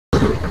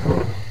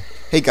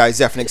Hey guys,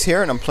 Zephynix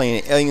here, and I'm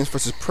playing Aliens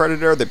vs.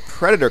 Predator, the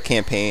Predator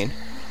campaign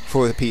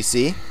for the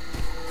PC.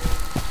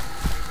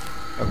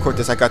 Of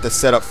course, I got this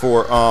set up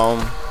for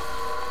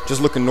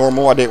just looking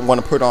normal. I didn't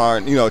want to put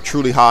on, you know,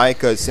 truly high,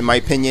 because in my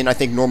opinion, I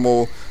think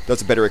normal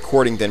does a better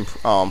recording than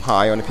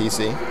high on the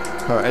PC.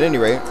 At any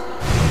rate,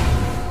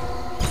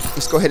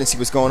 let's go ahead and see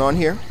what's going on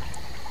here.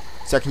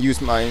 So I can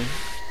use my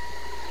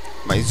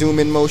zoom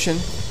in motion.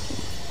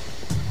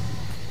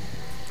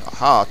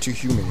 Aha, 2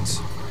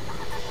 humans.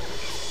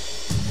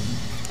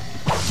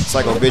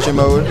 Psycho vision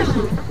mode.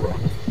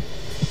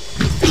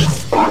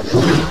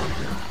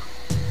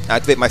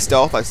 Activate my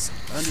stealth.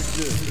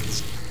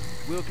 Understood.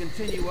 We'll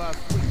continue our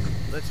sweep.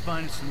 Let's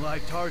find some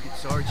live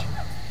targets, Sarge.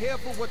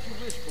 Careful what you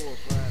wish for,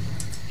 Private.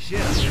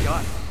 Shit, I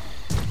forgot.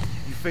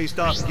 You faced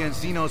off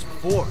against Xenos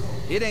before.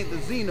 It ain't the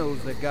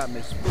Xenos that got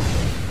me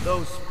spooked.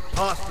 Those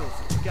hostiles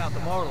that took out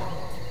the Marlin.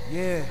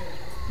 Yeah,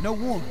 no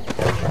one.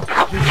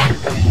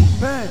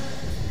 Ben,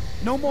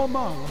 no more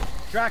Marlin.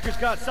 Tracker's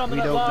got some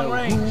at long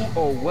range. Who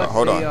or what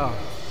they are.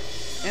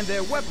 And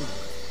their weapons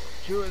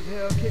sure as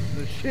hell kick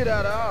the shit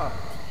out of ours.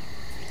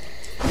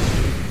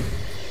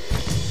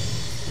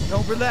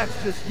 Don't relax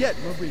just yet,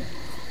 Marie.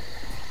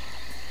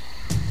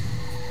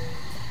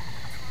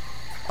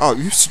 Oh,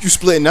 you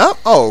splitting up?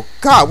 Oh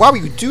God, why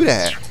would you do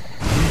that?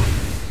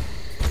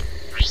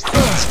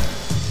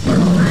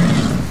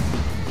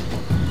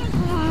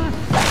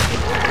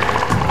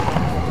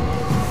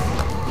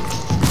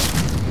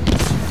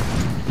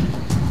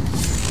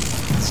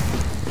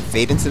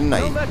 Fade into the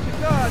night. Don't let your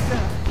guard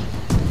down.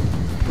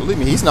 Believe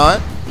me, he's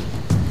not.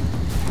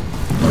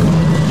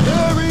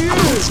 There he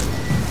is.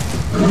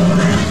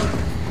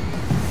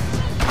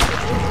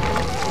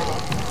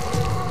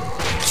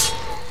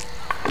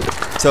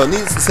 So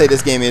needless to say,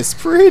 this game is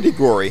pretty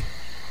gory,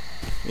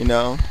 you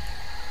know.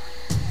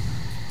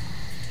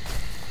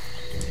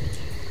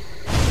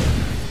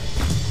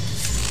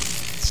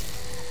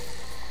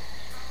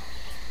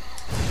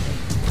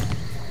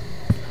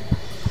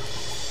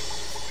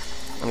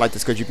 I like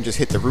this because you can just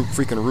hit the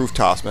freaking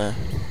rooftops, man.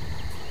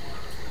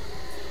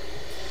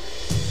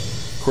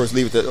 Of course,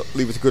 leave it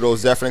to good old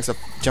Zephynix to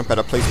jump at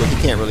a place where he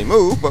can't really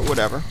move, but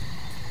whatever.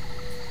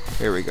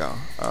 Here we go.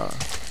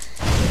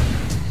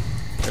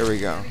 There we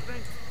go.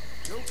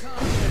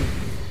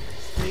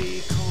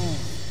 Stay calm.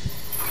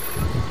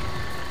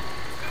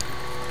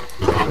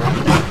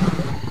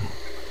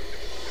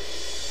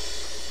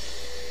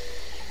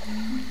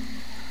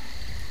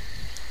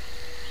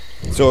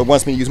 So it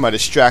wants me to use my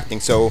distracting.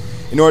 So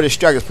in order to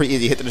distract, it's pretty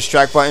easy. Hit the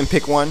distract button,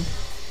 pick one.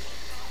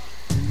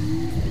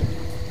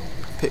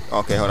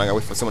 Okay, hold on. I gotta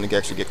wait for someone to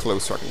actually get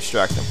close so I can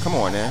distract them. Come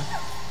on, man.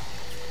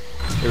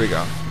 Here we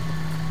go.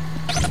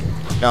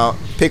 Now,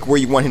 pick where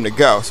you want him to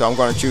go. So I'm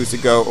going to choose to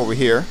go over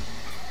here.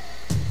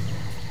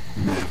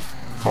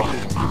 Come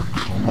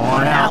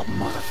on out,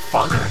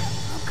 motherfucker.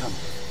 I'm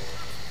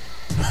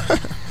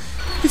coming.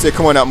 He said,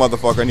 come on out,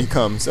 motherfucker, and he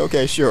comes.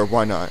 Okay, sure,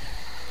 why not?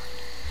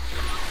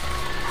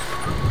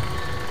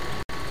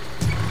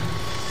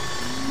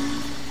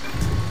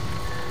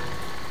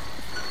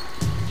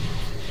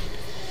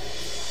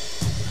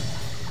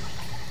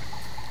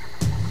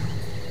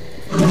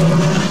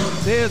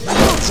 There's the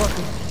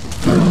motherfucker.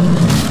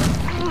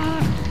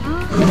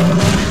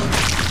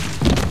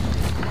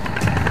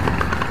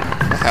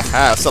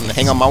 Haha, something to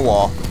hang on my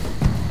wall.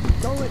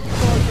 Don't let your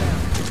guard down.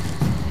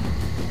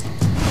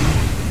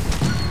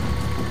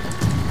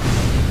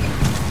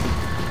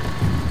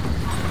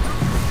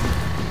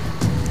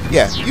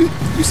 Yeah, you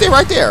stay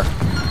right there.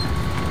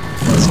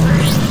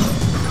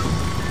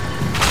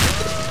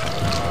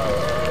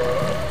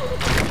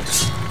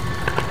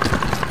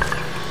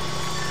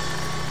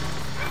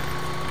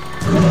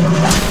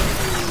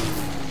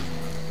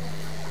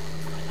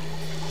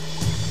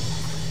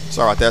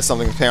 Sorry about that.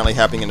 Something apparently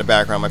happening in the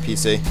background on my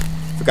PC.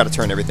 Forgot to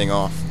turn everything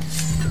off.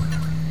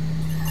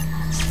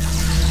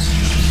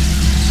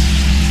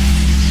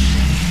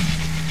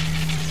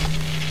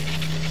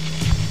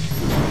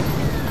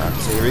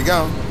 Alright, so here we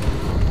go.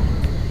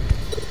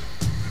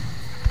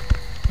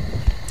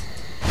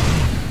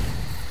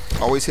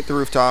 Always hit the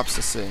rooftops.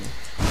 Let's see.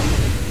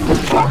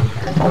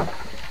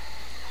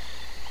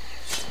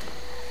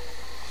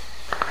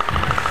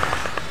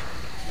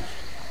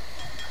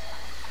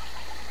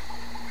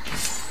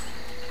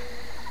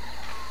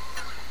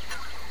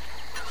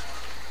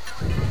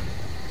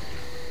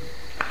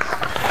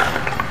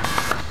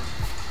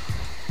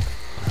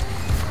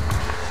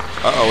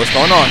 Uh-oh, what's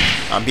going on?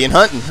 I'm being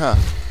hunted, huh?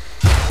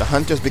 The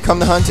hunters become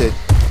the hunted.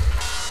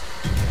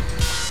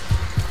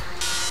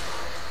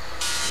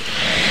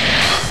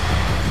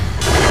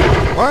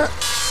 What?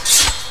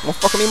 Won't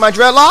fuck with me, my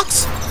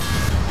dreadlocks?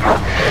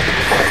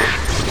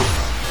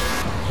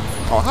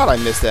 Oh, how'd I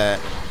miss that?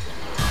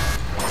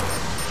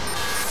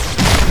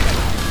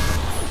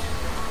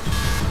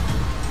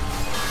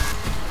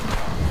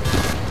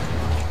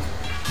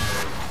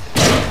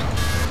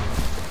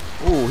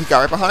 Ooh, he got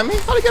right behind me?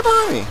 How'd he get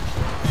behind me?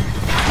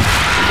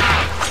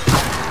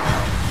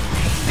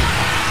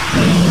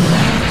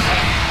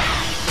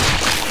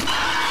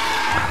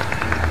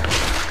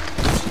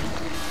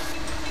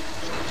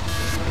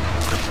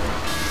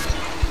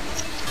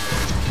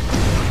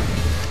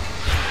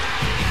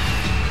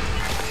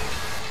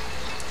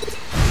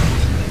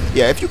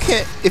 yeah,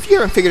 if you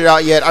haven't figured it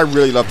out yet, I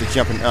really love the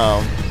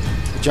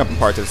jumping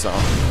part of the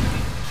song.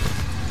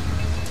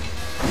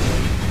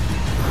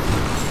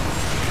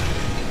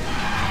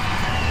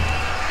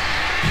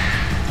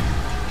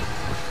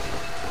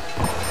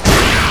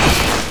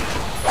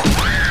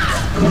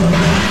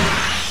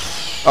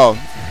 Oh,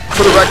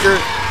 for the record,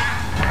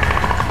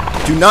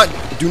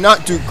 do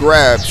not do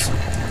grabs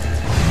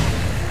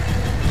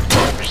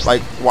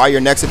like while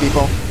you're next to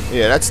people.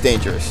 Yeah, that's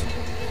dangerous.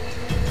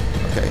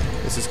 Okay,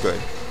 this is good.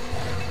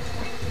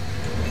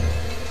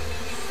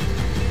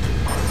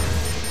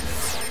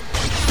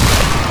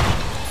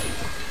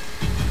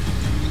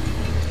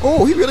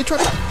 Oh, he really tried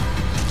to...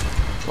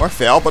 Well, I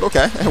failed, but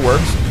okay, it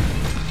works.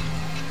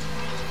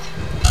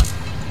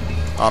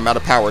 Oh, I'm out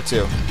of power,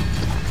 too.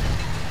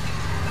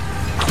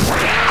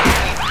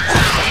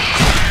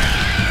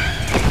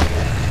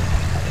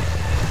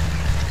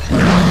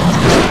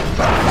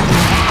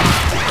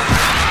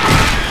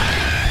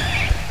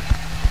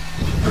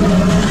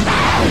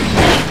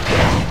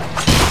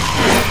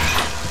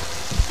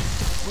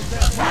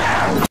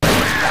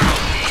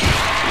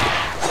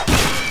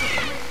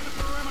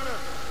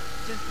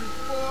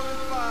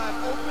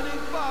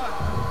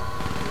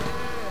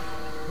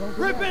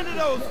 Rip into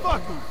those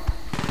fuckers!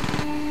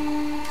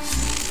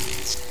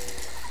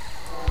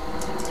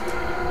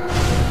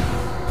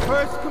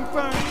 First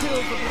confirmed kills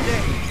of the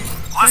day.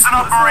 Listen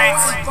up,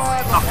 Marines.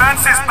 The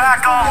fence is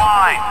back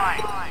online,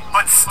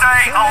 but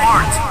stay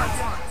alert.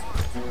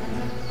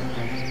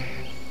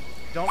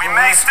 We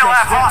may still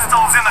have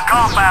hostiles in the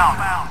compound.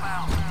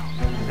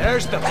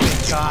 There's the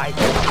big guy.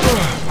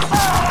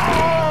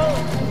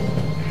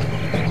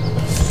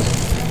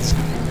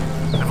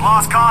 I've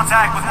lost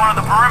contact with one of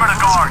the perimeter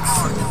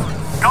guards.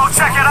 Go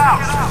check it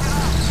out.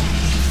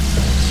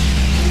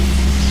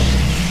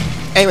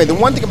 Anyway, the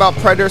one thing about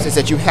Predators is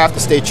that you have to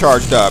stay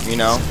charged up, you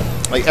know?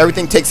 Like,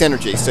 everything takes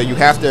energy, so you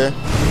have to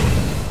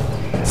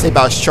stay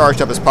about as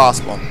charged up as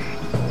possible.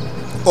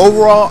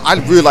 Overall, I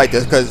really like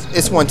this because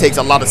this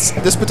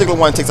particular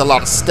one takes a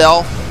lot of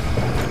stealth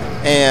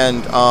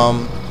and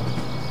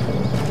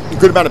a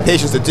good amount of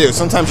patience to do.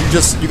 Sometimes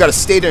you got to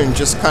stay there and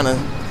just kind of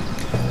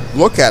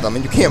look at them,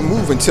 and you can't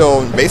move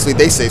until basically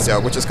they say so,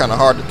 which is kind of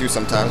hard to do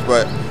sometimes.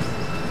 But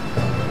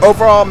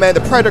overall, man,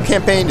 the Predator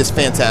campaign is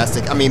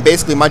fantastic. I mean,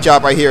 basically my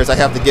job right here is I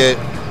have to get,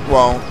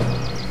 well,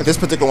 for this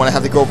particular one I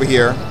have to go over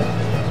here,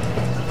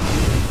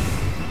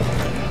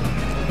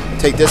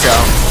 take this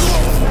out,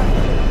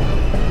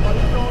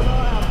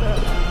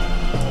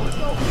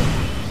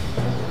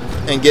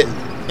 and get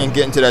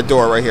into that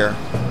door right here.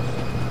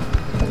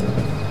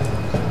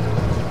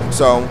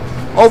 So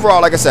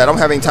overall, like I said, I don't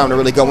have any time to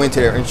really go into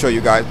there and show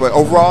you guys, but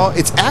overall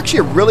it's actually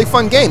a really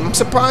fun game. I'm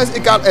surprised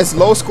it got as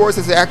low scores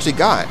as it actually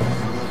got.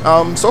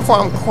 So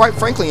far I'm quite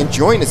frankly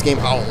enjoying this game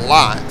a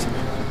lot.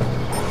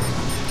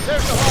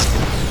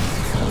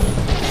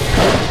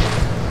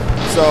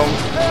 So,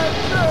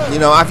 you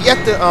know, I've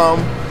yet to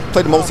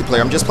play the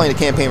multiplayer. I'm just playing the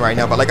campaign right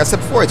now, but like I said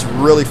before, it's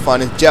really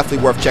fun. It's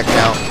definitely worth checking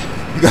out.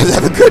 You guys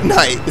have a good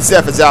night. This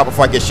F is out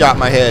before I get shot in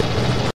my head.